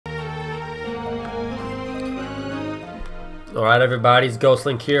Alright everybody, it's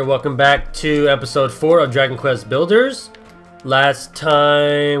GhostLink here. Welcome back to episode 4 of Dragon Quest Builders. Last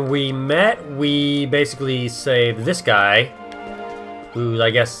time we met, we basically saved this guy, who I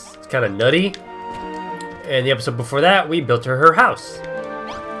guess is kind of nutty. And the episode before that, we built her house.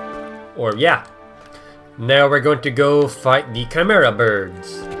 Or yeah. Now we're going to go fight the Chimera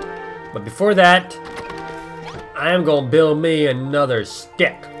birds. But before that, I am going to build me another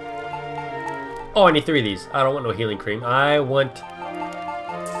stick. Oh, I need 3 of these. I don't want no healing cream. I want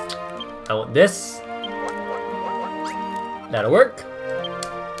this. That'll work.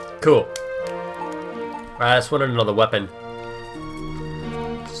 Cool. Alright, I just wanted another weapon.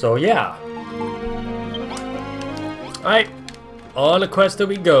 So yeah. Alright. On a quest that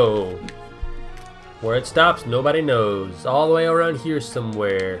we go. Where it stops, nobody knows. All the way around here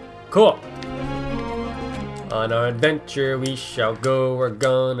somewhere. Cool. On our adventure we shall go, we're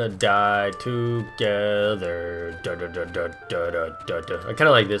gonna die together. Dun, dun, dun, dun, dun, dun, dun, dun. I kinda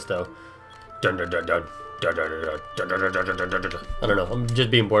like this though. Dun, dun, dun, dun, dun, dun, dun, dun, dun, dun, dun, dun, dun. I don't know, I'm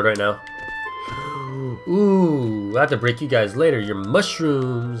just being bored right now. Ooh, I have to break you guys later. Your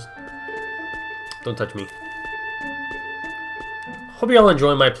mushrooms. Don't touch me. Hope you all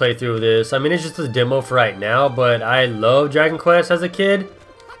enjoy my playthrough of this. I mean, it's just a demo for right now, but I love Dragon Quest as a kid.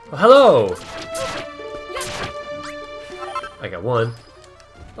 Oh, hello! I got 1.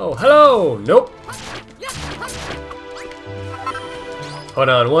 Oh, hello! Nope. Hold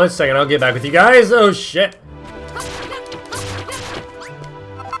on 1 second, I'll get back with you guys. Oh, shit.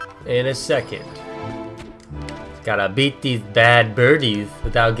 In a second. Gotta beat these bad birdies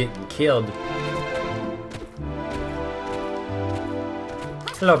without getting killed.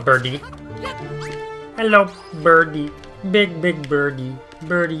 Hello, birdie. Hello, birdie. Big birdie.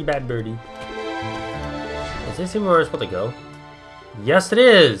 Birdie, bad birdie. Is this where we're supposed to go? Yes, it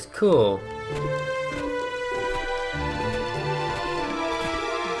is. Cool.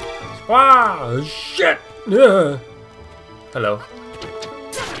 Wow, shit. Yeah. Hello.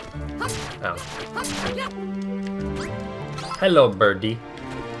 Ow. Hello, birdie.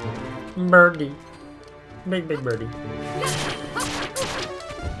 Birdie. Big birdie.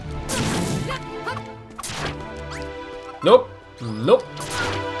 Nope. Nope.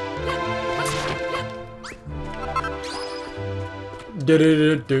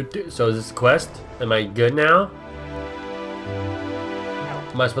 So is this a quest? Am I good now?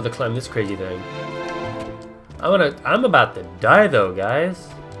 Am I supposed to climb this crazy thing? I'm about to die though, guys.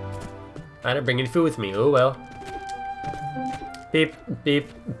 I didn't bring any food with me. Oh well. Beep, beep,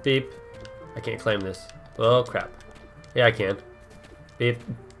 beep. I can't climb this. Oh crap. Yeah, I can. Beep,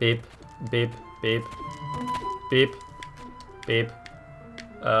 beep, beep, beep, beep, beep.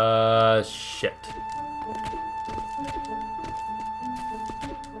 Shit.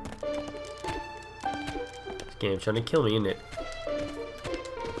 This game's trying to kill me, isn't it?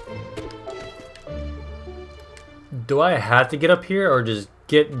 Do I have to get up here or just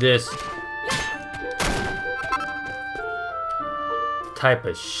get this type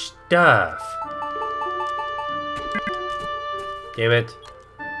of stuff? Damn it.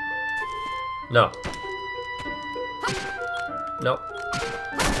 No. Nope.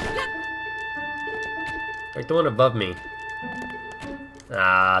 Like the one above me.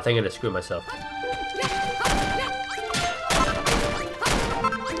 Ah, I think I'm gonna screw myself.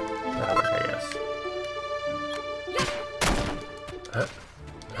 That'll work, I guess.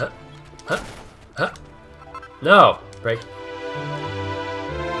 Huh. No! Break.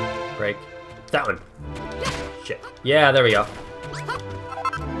 Break. That one. Shit. Yeah, there we go.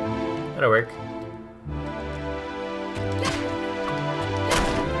 That'll work.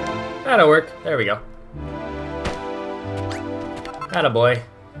 That'll work. There we go. Attaboy.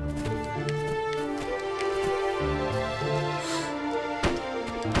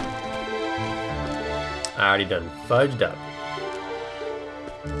 I already done fudged up.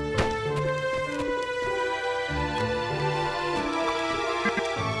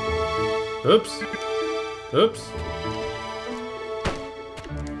 Oops. Oops.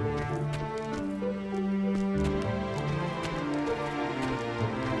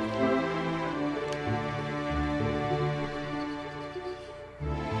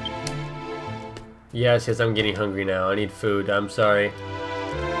 Yes, I'm getting hungry now. I need food. I'm sorry.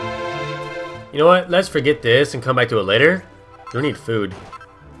 You know what? Let's forget this and come back to it later. We need food.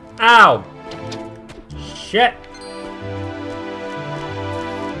 Ow! Shit!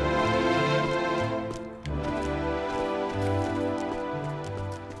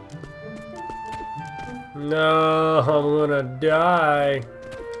 No, I'm gonna die.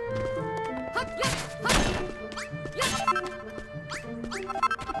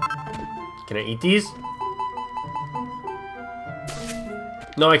 Can I eat these?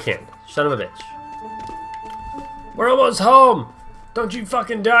 No, I can't. Son of a bitch. We're almost home! Don't you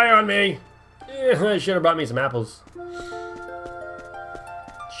fucking die on me! I should have brought me some apples.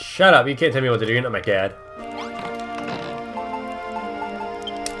 Shut up, you can't tell me what to do, you're not my dad.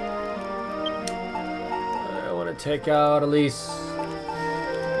 I want to take out at least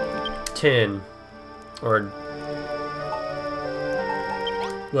 10. Or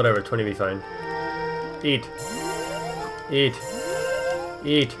whatever, 20 be fine. Eat. Eat.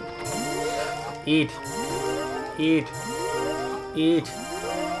 Eat. Eat. Eat. Eat.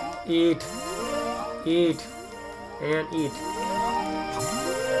 Eat. Eat. And eat.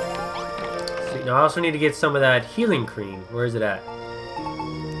 See, now I also need to get some of that healing cream. Where is it at?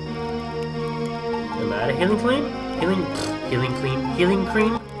 Am I at a healing cream? Healing cream? Healing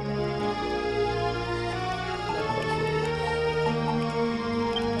cream?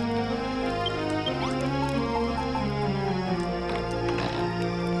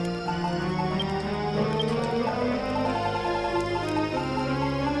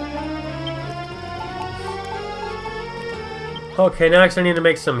 Okay, next I need to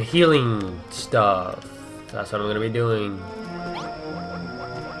make some healing stuff. That's what I'm gonna be doing.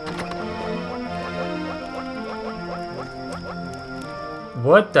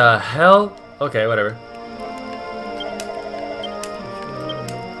 What the hell? Okay, whatever.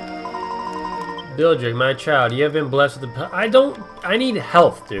 Bildrick, my child, you have been blessed with the... I need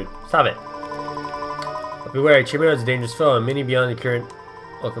health, dude. Stop it. But beware, Chimeras is a dangerous foe, and many beyond the current...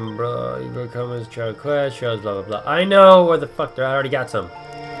 Welcome, bro. You become as child quest, shows, blah, blah, blah. I know where the fuck they're... I already got some.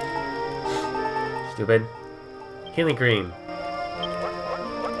 Stupid. Healing cream.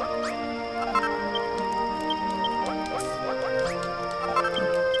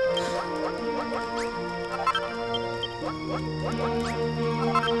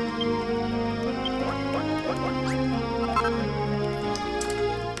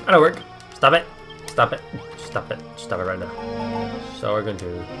 That'll work. Stop it. Stop it. Stop it. Stop it right now. So we're going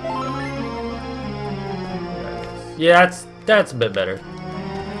to... Yeah, that's a bit better.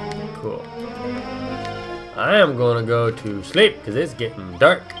 Cool. I am going to go to sleep because it's getting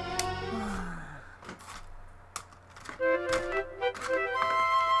dark.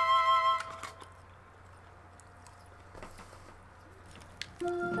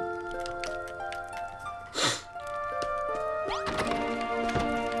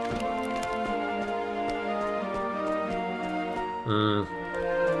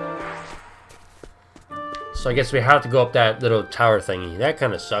 So I guess we have to go up that little tower thingy. That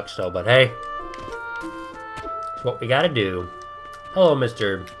kind of sucks though, but hey. It's what we gotta do. Hello,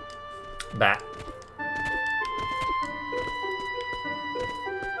 Mr. Bat.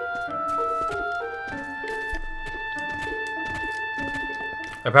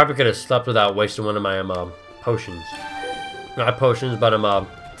 I probably could have slept without wasting one of my potions. Not potions, but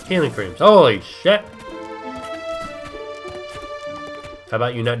healing creams. Holy shit! How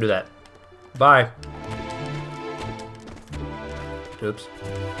about you not do that? Bye. Oops.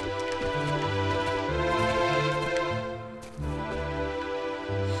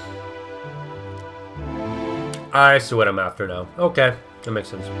 I see what I'm after now. Okay, that makes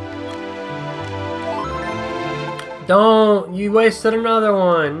sense. Don't! You wasted another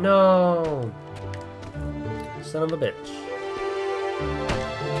one! No! Son of a bitch.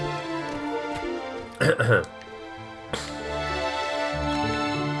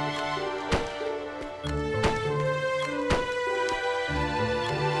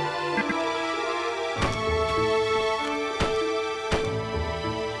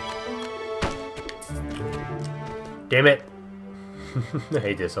 Damn it. I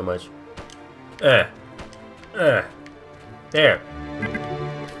hate this so much. There.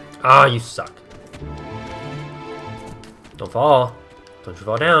 Ah, you suck. Don't fall. Don't you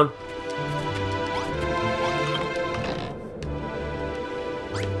fall down.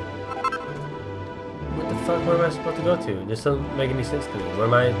 What the fuck? Where am I supposed to go to? This doesn't make any sense to me. Where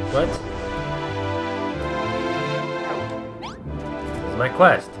am I? What? This is my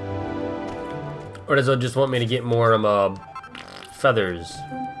quest. Or does it just want me to get more feathers?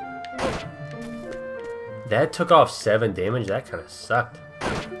 That took off 7 damage? That kind of sucked.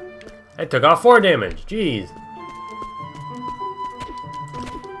 That took off 4 damage. Jeez.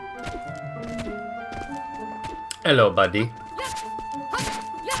 Hello, buddy.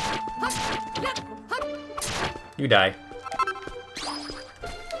 You die.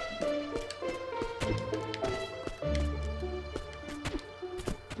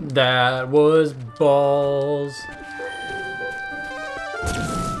 That was balls.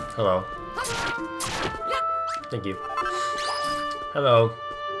 Hello. Thank you. Hello.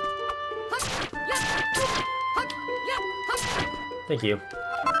 Thank you.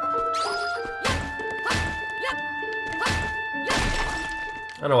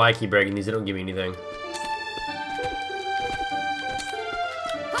 don't know why I keep breaking these. They don't give me anything.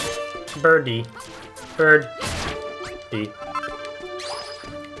 Birdie. Bird. D.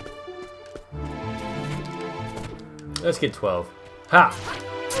 Let's get 12. Ha!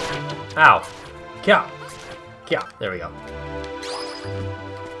 Ow. Kya. Kya. There we go.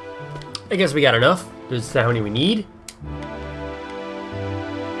 I guess we got enough. This is how many we need.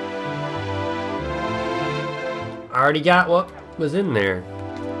 I already got what was in there.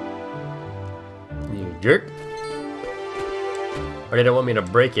 You jerk. Or did it want me to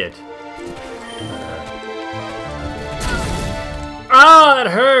break it? Ah, that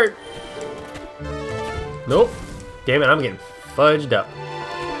hurt! Nope. Damn it, I'm getting fudged up.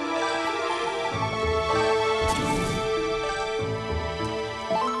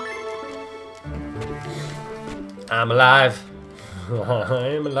 I'm alive.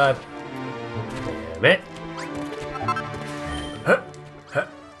 I'm alive. Damn it. Huh. Huh.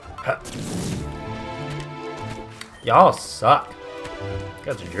 Huh. Y'all suck. You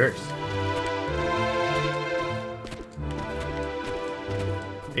guys are jerks.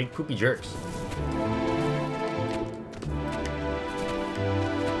 Big poopy jerks.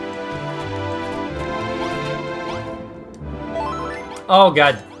 Oh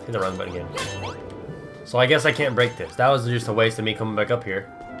god, hit the wrong button again. So I guess I can't break this. That was just a waste of me coming back up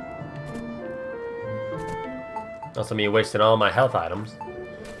here. Also me wasting all my health items.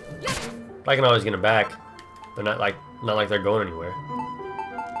 I can always get them back. They're not like they're going anywhere.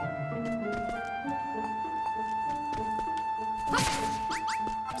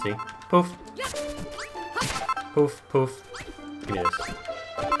 See? Poof. Poof, poof. Give me this.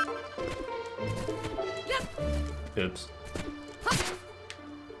 Oops.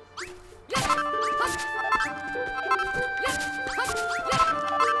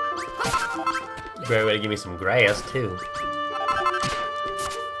 Great way to give me some grass, too.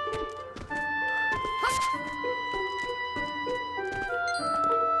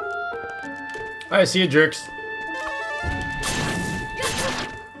 Alright, see you, jerks.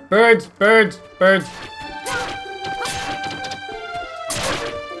 Birds, birds, birds.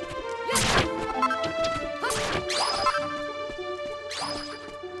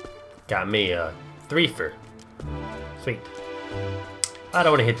 Got me a threefer. Sweet. I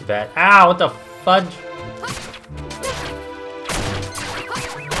don't want to hit that. Ow, what the fudge?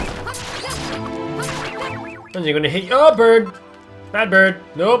 When's he gonna hit you? Oh, bird! Bad bird.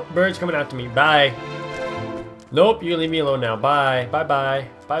 Nope, bird's coming after me. Bye. Nope, you leave me alone now. Bye. Bye bye.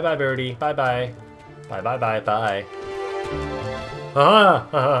 Bye bye, birdie. Bye bye. Bye bye bye bye. Ah,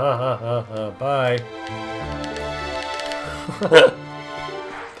 ha ha ha ha ha. Bye.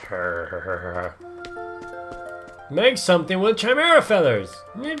 Make something with chimera feathers.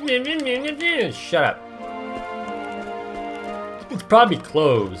 Shut up. It's probably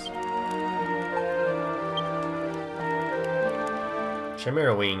clothes.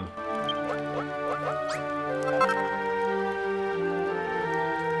 Chimera wing.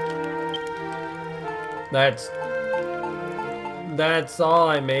 That's all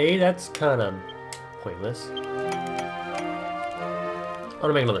I made. That's kind of pointless. I want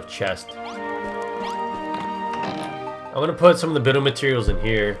to make another chest. I'm gonna put some of the building materials in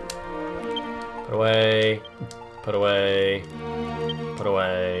here. Put away. Put away. Put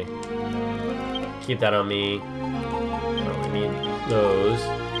away. Keep that on me. Oh, we need those.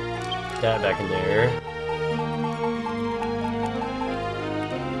 Put that back in there.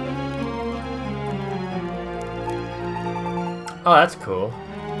 Oh, that's cool.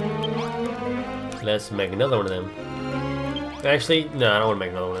 Let's make another one of them. Actually, no, I don't want to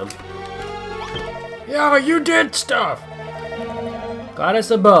make another one of them. Yeah, but you did stuff! Goddess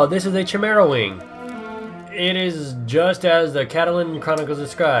above, this is a chimera wing. It is just as the Catalan Chronicles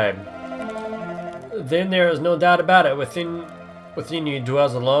describe. Then there is no doubt about it. Within you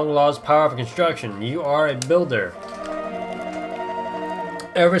dwells a long lost power of construction. You are a builder.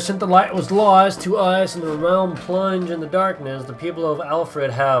 Ever since the light was lost to us and the realm plunged in the darkness, the people of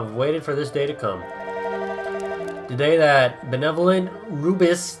Alfred have waited for this day to come. The day that benevolent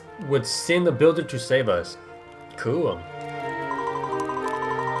Rubis would send the builder to save us. Cool.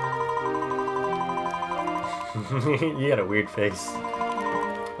 You got a weird face.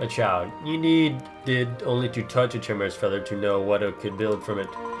 A child. You needed only to touch a chimera's feather to know what it could build from it.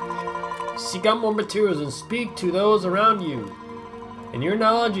 Seek out more materials and speak to those around you. And your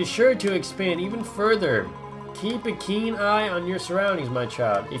knowledge is sure to expand even further. Keep a keen eye on your surroundings, my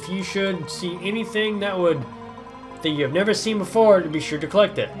child. If you should see anything that you have never seen before, to be sure to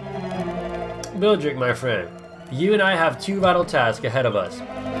collect it. Bildrick, my friend, you and I have two vital tasks ahead of us.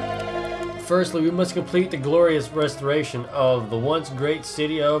 Firstly, we must complete the glorious restoration of the once great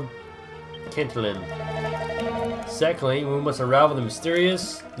city of Cantlin. Secondly, we must unravel the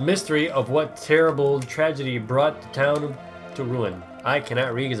mysterious mystery of what terrible tragedy brought the town to ruin. I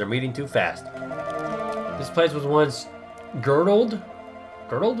cannot read because I'm reading too fast. This place was once girdled?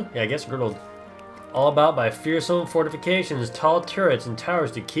 Girdled? Yeah, I guess girdled. All about by fearsome fortifications, tall turrets, and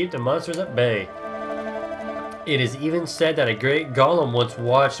towers to keep the monsters at bay. It is even said that a great golem once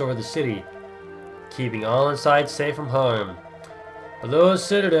watched over the city, keeping all inside safe from harm. But those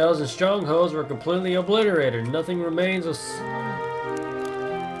citadels and strongholds were completely obliterated. Nothing remains of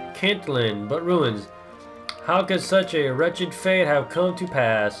Cantlin but ruins. How could such a wretched fate have come to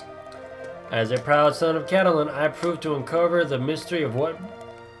pass? As a proud son of Catalan, I proved to uncover the mystery of what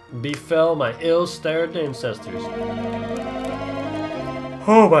befell my ill-starred ancestors.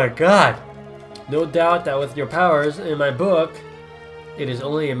 Oh my god! No doubt that with your powers in my book, it is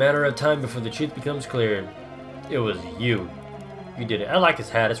only a matter of time before the truth becomes clear. It was you. You did it. I like his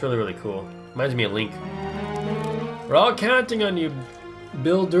hat. It's really, really cool. Reminds me of Link. We're all counting on you,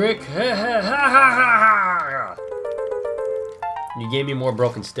 Bildrick. You gave me more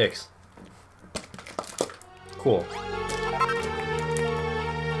broken sticks. Cool.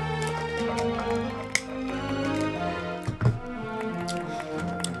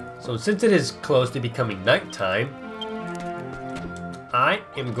 So since it is close to becoming nighttime, I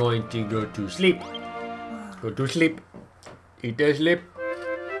am going to go to sleep. Go to sleep. Eat a sleep.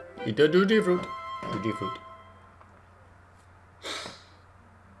 Eat a tutti fruit. Tutti fruit.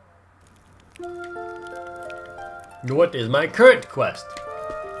 What is my current quest?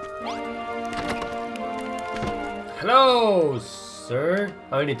 Hello, sir.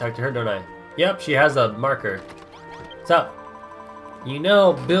 Oh, I need to talk to her, don't I? Yep, she has a marker. What's up? You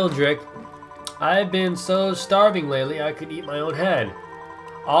know, Bildrick, I've been so starving lately I could eat my own head.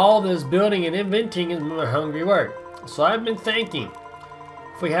 All this building and inventing is my hungry work. So I've been thinking,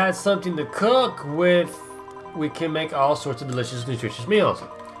 if we had something to cook with, we can make all sorts of delicious, nutritious meals.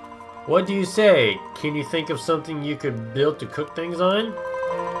 What do you say? Can you think of something you could build to cook things on?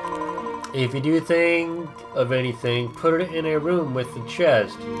 If you do think of anything, put it in a room with the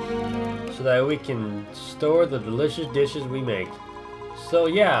chest, so that we can store the delicious dishes we make. So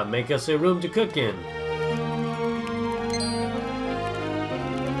yeah, make us a room to cook in.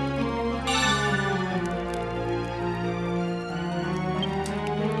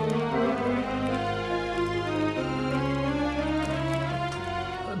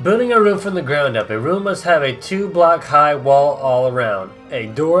 Building a room from the ground up. A room must have a 2-block high wall all around, a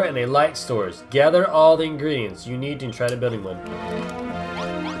door, and a light source. Gather all the ingredients you need to try to building one.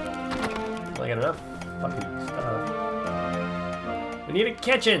 I got enough fucking stuff. We need a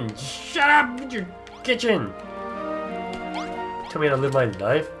kitchen. Shut up with your kitchen. Tell me how to live my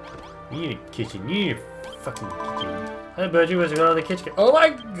life. You need a kitchen. You need a fucking kitchen. I bet you was going on the kitchen. Oh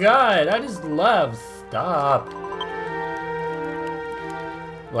my god! I just love. Stop.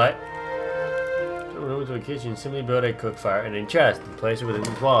 What? Room to a kitchen, simply build a cook fire and a chest and place it within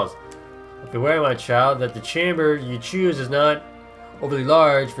its walls. Beware, my child, that the chamber you choose is not overly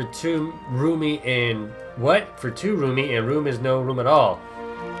large for too roomy and what? For too roomy and room is no room at all.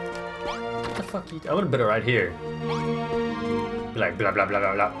 What the fuck? I'm gonna build it right here. Be like blah blah blah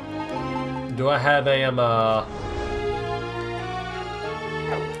blah blah. Do I have a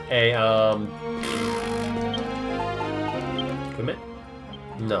equipment?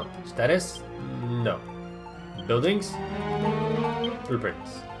 No. Status? No. Buildings?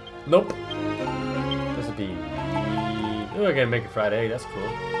 Blueprints? Nope. Recipe. Oh, I gotta make a fried egg. That's cool.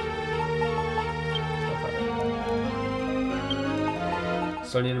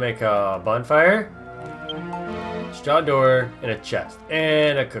 So I need to make a bonfire, straw door, and a chest,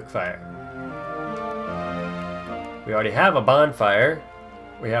 and a cook fire. We already have a bonfire.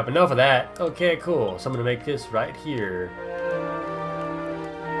 We have enough of that. Okay, cool. So I'm gonna make this right here.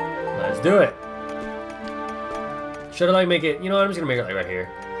 Let's do it. Should I like make it? You know what? I'm just gonna make it like right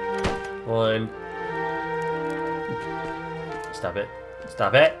here. One. Stop it.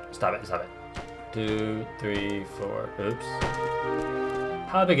 Stop it. Stop it. Stop it. 2, 3, 4. Oops.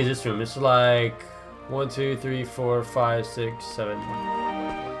 How big is this room? It's like 1, 2, 3, 4, 5, 6, 7.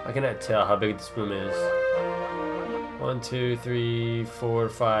 I cannot tell how big this room is. 1, 2, 3, 4,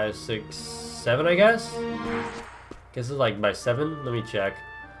 5, 6, 7. I guess. Guess it's like by 7. Let me check.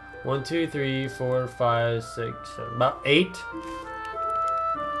 1, 2, 3, 4, 5, 6, 7. About 8.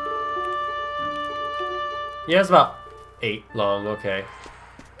 Yeah, it's about 8 long. Okay.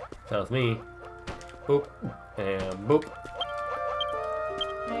 Fell with me. Boop. And boop.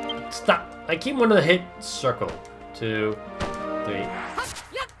 Stop. I keep wanting to hit circle. 2, 3.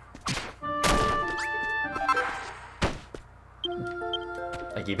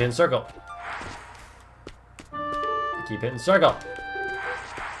 I keep hitting circle. I keep hitting circle.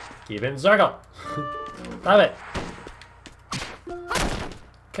 Keep hitting circle. Stop it.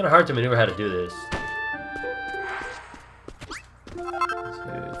 Kind of hard to maneuver how to do this. 2,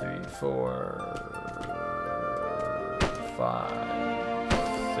 3, 4, 5,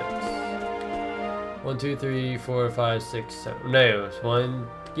 6. 1, 2, 3, 4, 5, 6, 7. No, it's 1.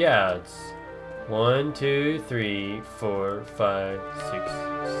 Yeah, it's 1, 2, 3, 4, 5, 6, 7.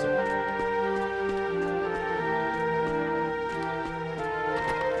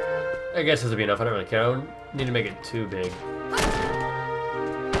 I guess this will be enough. I don't really care. I don't need to make it too big.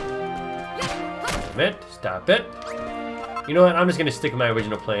 Damn it. Stop it. You know what? I'm just going to stick with my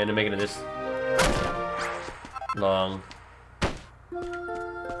original plan and make it this long.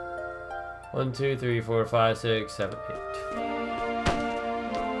 1, 2, 3, 4, 5, 6, 7, 8.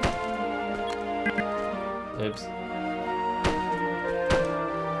 Oops.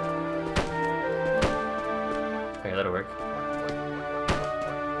 Okay, that'll work.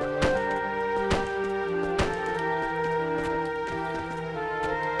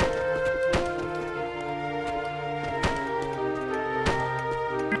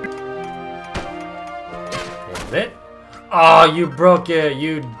 Damn it. Oh, you broke it,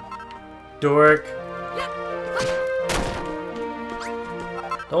 you dork.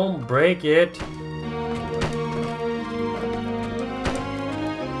 Don't break it.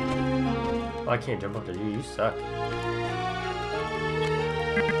 Oh, I can't jump up to you. You suck.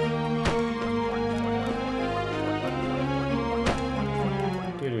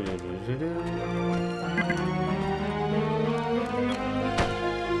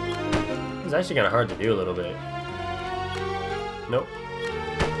 It's actually kind of hard to do a little bit. Nope.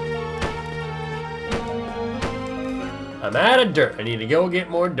 I'm out of dirt. I need to go get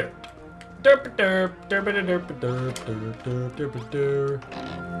more dirt. Derp derp derp derp derp derp derp derp.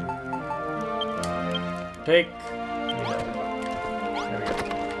 Take. There we go.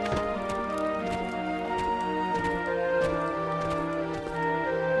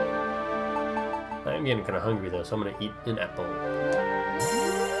 I'm getting kind of hungry though, so I'm gonna eat an apple.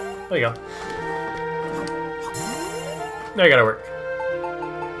 There you go. Now you gotta work.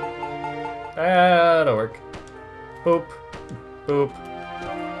 That'll work. Boop. Boop.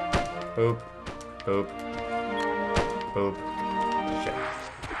 Boop. Boop. Boop. Shit.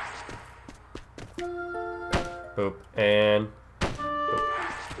 Boop. And boop.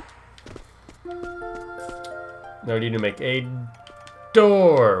 Now we need to make a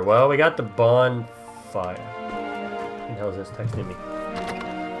door. Well, we got the bonfire. What the hell is this texting me?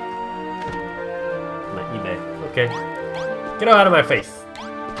 My email. Okay. Get out of my face.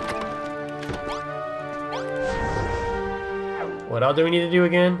 What else do we need to do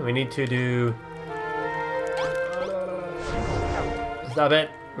again? We need to do... Stop it.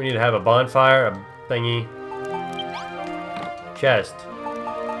 We need to have a bonfire, a thingy. Chest.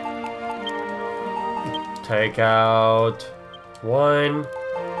 Take out 1.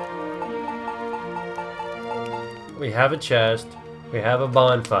 We have a chest. We have a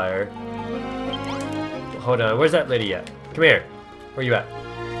bonfire. Hold on, where's that lady at? Come here. Where you at?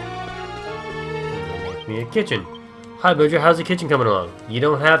 Make me a kitchen. Hi, Builder. How's the kitchen coming along? You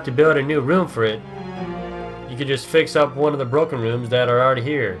don't have to build a new room for it. You could just fix up one of the broken rooms that are already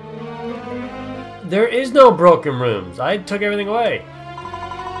here. There is no broken rooms. I took everything away.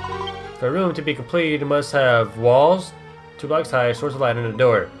 For a room to be complete, it must have walls, 2 blocks high, source of light, and a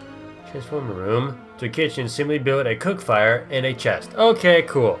door. Transform a room to a kitchen. Simply build a cook fire and a chest. Okay,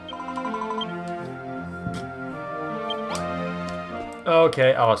 cool.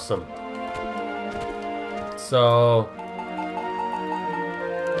 Okay, awesome. So...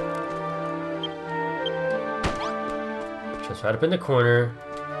 just right up in the corner.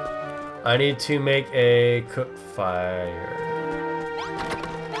 I need to make a cook fire.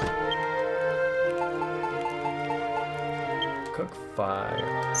 Cook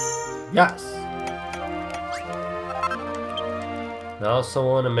fire. Yes! I also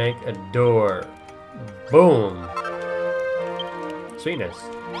want to make a door. Boom! Sweetness.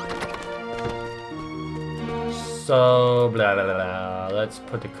 So, blah, blah, blah, blah. Let's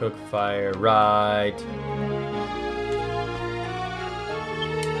put the cook fire right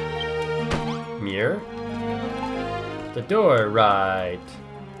here. The door right.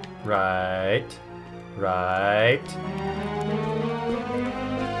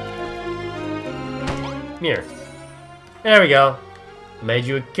 Here. There we go. Made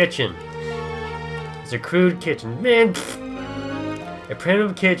you a kitchen. It's a crude kitchen. Man, a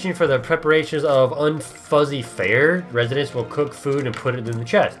primitive kitchen for the preparations of unfuzzy fare. Residents will cook food and put it in the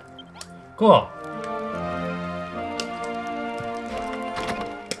chest. Cool.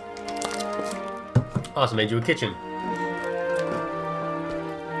 Awesome, made you a kitchen.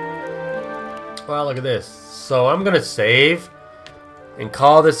 Wow, look at this. So I'm gonna save and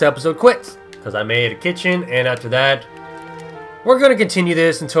call this episode quits because I made a kitchen, and after that we're gonna continue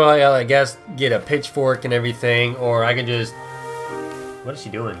this until I guess get a pitchfork and everything, or I can just... What is she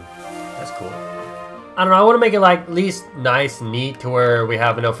doing? That's cool. I don't know, I want to make it like at least nice and neat to where we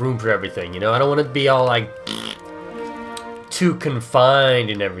have enough room for everything, you know? I don't want it to be all like too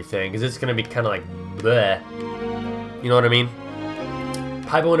confined and everything, because it's gonna be kind of like bleh. You know what I mean?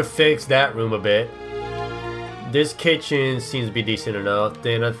 Probably want to fix that room a bit. This kitchen seems to be decent enough.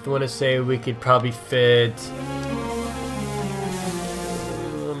 Then I want to say we could probably fit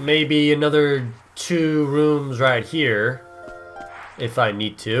maybe another 2 rooms right here if I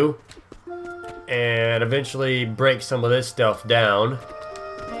need to, and eventually break some of this stuff down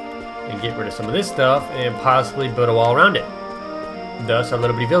and get rid of some of this stuff and possibly build a wall around it. Thus our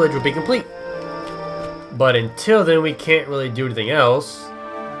little bitty village will be complete. But until then we can't really do anything else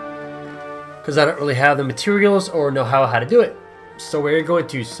because I don't really have the materials or know how to do it. So we're going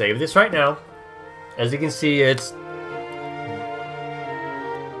to save this right now. As you can see, it's...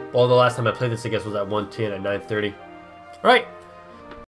 Well, the last time I played this, I guess, was at 1:10 at 9:30. Alright,